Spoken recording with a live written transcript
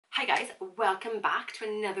Hi guys, welcome back to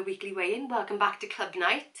another weekly weigh-in. Welcome back to club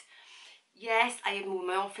night. Yes, I have moved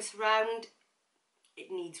my office around.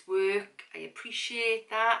 It needs work. I appreciate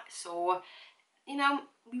that. So, you know,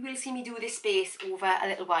 we will see me do this space over a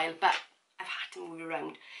little while, but I've had to move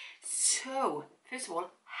around. So, first of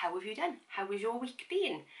all, how have you done? How has your week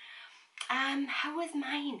been? How was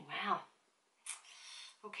mine? Well,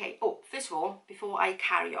 okay, first of all, before I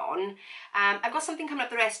carry on, I've got something coming up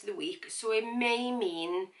the rest of the week, so it may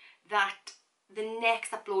mean that the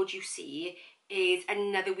next upload you see is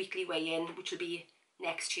another weekly weigh-in, which will be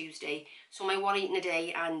next Tuesday. So my what I eat in a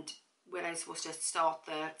day and when I'm supposed to start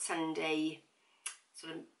the Sunday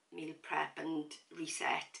sort of meal prep and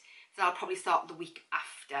reset, so I'll probably start the week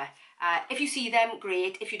after. If you see them,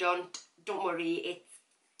 great. If you don't worry, it's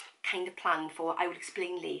kind of planned for. I will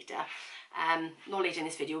explain later. Not later in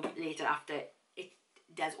this video, but later after it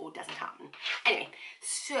does or doesn't happen. Anyway,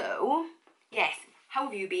 so yes, how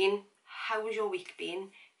have you been? How has your week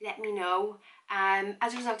been? Let me know.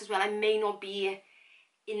 As a result as well, I may not be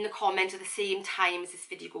in the comments at the same time as this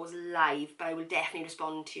video goes live, but I will definitely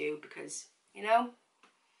respond to you because, you know,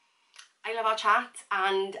 I love our chat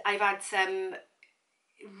and I've had some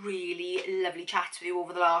really lovely chats with you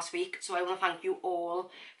over the last week, so I want to thank you all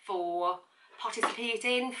for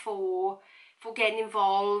participating, for getting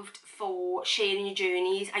involved, for sharing your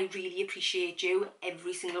journeys. I really appreciate you,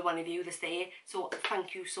 every single one of you that's there, so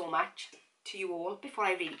thank you so much to you all. Before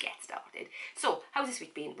I really get started, so how's this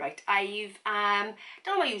week been? Right, I've done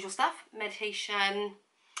all my usual stuff, meditation,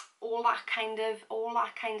 all that kind of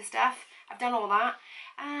stuff. I've done all that.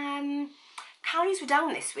 Calories were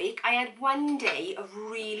down this week. I had one day of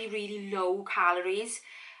really low calories.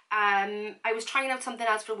 I was trying out something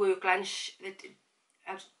else for work lunch.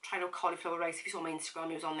 I was trying out cauliflower rice. If you saw my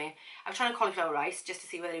Instagram, it was on there. I was trying out cauliflower rice just to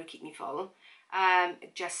see whether it would keep me full.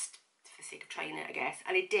 Just for the sake of trying it, I guess.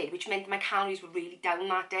 And it did, which meant my calories were really down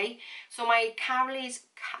that day. So my calories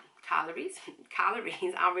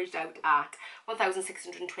averaged out at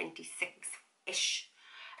 1,626-ish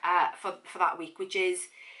for that week, which is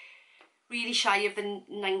really shy of the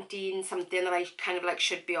 19 something that I kind of like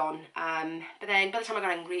should be on. But then by the time I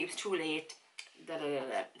got hungry, it was too late.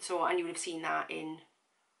 So, and you would have seen that in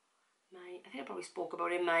my, I think I probably spoke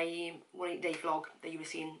about it in my 1 day vlog that you were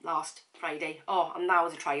seeing last Friday. Oh, and that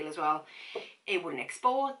was a trial as well. It wouldn't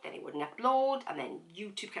export, then it wouldn't upload, and then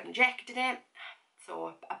YouTube kept rejecting it.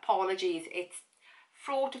 So apologies, it's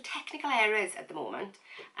fraught of technical errors at the moment.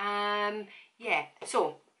 Yeah,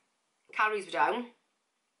 so calories were down.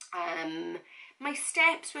 My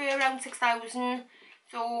steps were around 6,000,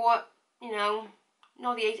 so, you know,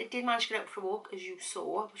 not the 8. I did manage to get out for a walk, as you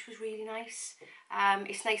saw, which was really nice.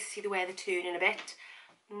 It's nice to see the weather turning a bit.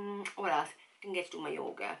 What else? Didn't get to do my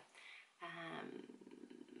yoga.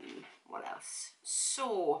 What else?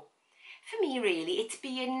 So, for me, really, it's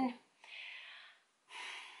been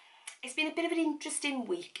a bit of an interesting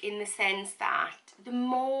week in the sense that the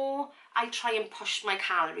more I try and push my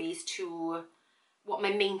calories to what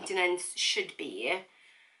my maintenance should be,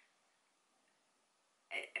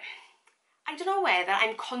 I don't know whether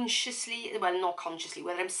I'm consciously, well, not consciously,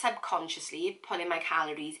 whether I'm subconsciously pulling my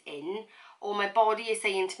calories in, or my body is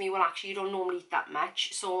saying to me, well, actually, you don't normally eat that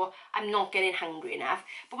much, so I'm not getting hungry enough.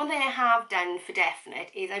 But one thing I have done for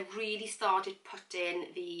definite is I've really started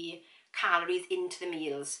putting the calories into the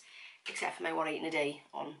meals, except for my what I eat in a day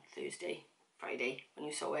on Thursday, Friday, when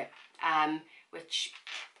you saw it, which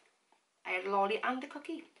I had a lolly and a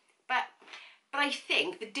cookie. But I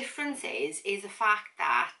think the difference is the fact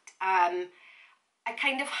that I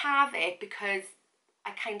kind of have it because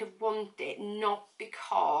I kind of want it, not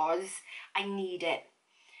because I need it.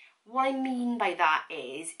 What I mean by that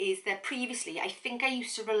is that previously I think I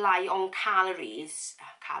used to rely on calories,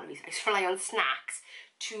 I used to rely on snacks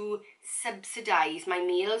to subsidise my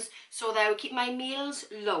meals, so that I would keep my meals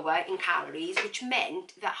lower in calories, which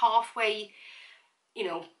meant that halfway, you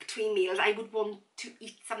know, between meals I would want to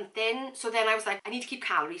eat something. So then I was like, I need to keep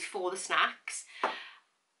calories for the snacks.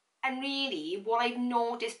 And really, what I've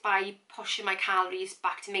noticed by pushing my calories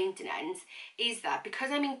back to maintenance is that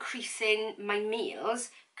because I'm increasing my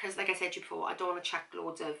meals, because like I said to you before, I don't want to chuck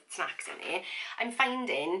loads of snacks in here, I'm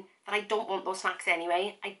finding that I don't want those snacks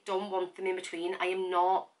anyway. I don't want them in between. I am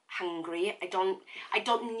not hungry. I don't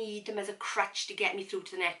need them as a crutch to get me through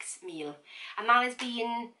to the next meal. And that has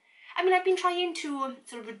been, I mean, I've been trying to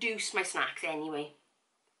sort of reduce my snacks anyway,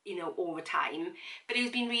 you know, over time, but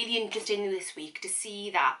it's been really interesting this week to see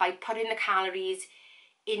that by putting the calories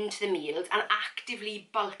into the meals and actively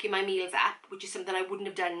bulking my meals up, which is something I wouldn't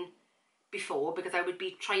have done before because I would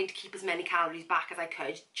be trying to keep as many calories back as I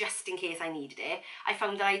could just in case I needed it. I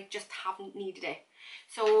found that I just haven't needed it.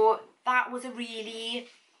 So that was a really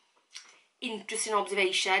interesting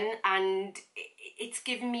observation, and it's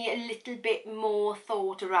given me a little bit more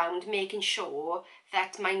thought around making sure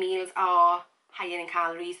that my meals are higher in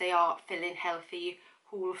calories, they are filling, healthy,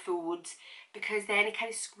 whole foods, because then it kind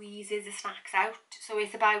of squeezes the snacks out. So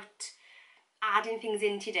it's about adding things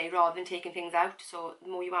in today rather than taking things out. So the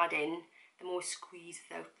more you add in, the more it squeezes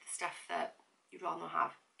out the stuff that you'd rather not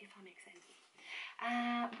have, if that makes sense.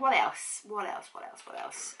 What else?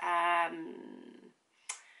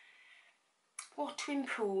 What to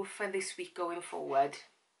improve for this week going forward?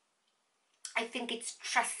 I think it's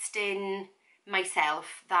trusting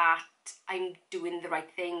myself that I'm doing the right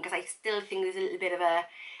thing, because I still think there's a little bit of a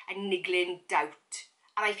niggling doubt.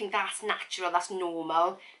 And I think that's natural, that's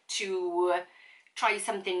normal to try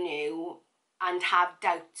something new and have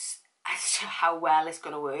doubts as to how well it's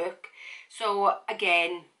going to work. So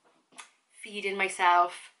again, feeding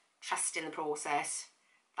myself, trusting the process,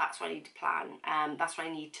 that's what I need to plan. That's what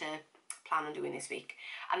I need to plan on doing this week.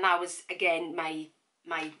 And that was, again, my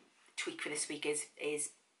tweak for this week is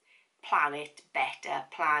plan it better,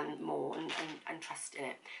 plan more, and trust in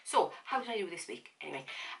it. So how did I do this week? Anyway,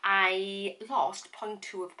 I lost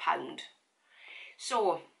 0.2 of a pound.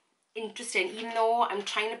 So interesting, even though I'm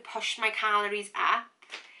trying to push my calories up,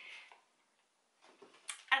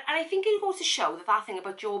 and I think it goes to show that thing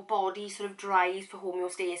about your body sort of drives for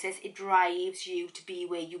homeostasis. It drives you to be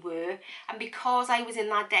where you were. And because I was in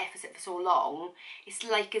that deficit for so long, it's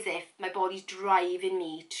like as if my body's driving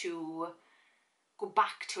me to go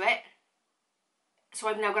back to it. So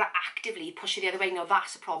I've now got to actively push it the other way. Now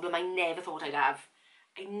that's a problem I never thought I'd have.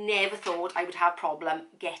 I never thought I would have a problem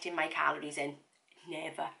getting my calories in.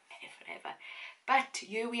 Never, ever, ever. But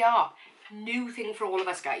here we are. New thing for all of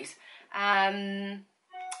us, guys.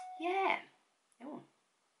 Yeah. Oh,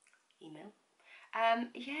 email.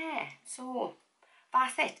 Yeah, so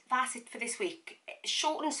that's it. That's it for this week.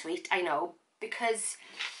 Short and sweet, I know, because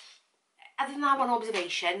other than that one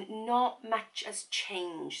observation, not much has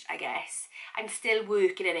changed, I guess. I'm still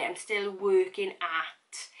working at it. I'm still working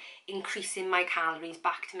at increasing my calories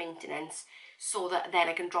back to maintenance, so that then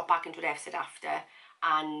I can drop back into a deficit after,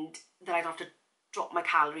 and that I don't have to drop my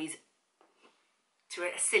calories to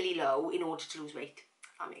a silly low in order to lose weight.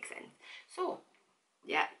 That makes sense. So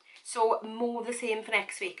yeah, so more of the same for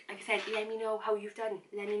next week. Like I said, let me know how you've done.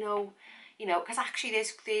 Let me know, you know, because actually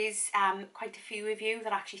there's quite a few of you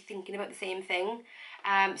that are actually thinking about the same thing.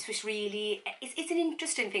 So it's really, it's an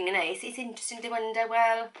interesting thing, isn't it? It's interesting to wonder,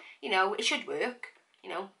 well, you know, it should work.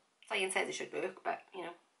 You know, science says it should work, but you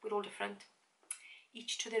know, we're all different,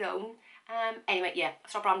 each to their own. Anyway, yeah,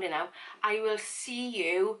 stop rambling now. I will see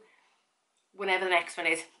you whenever the next one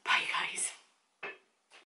is. Bye, guys.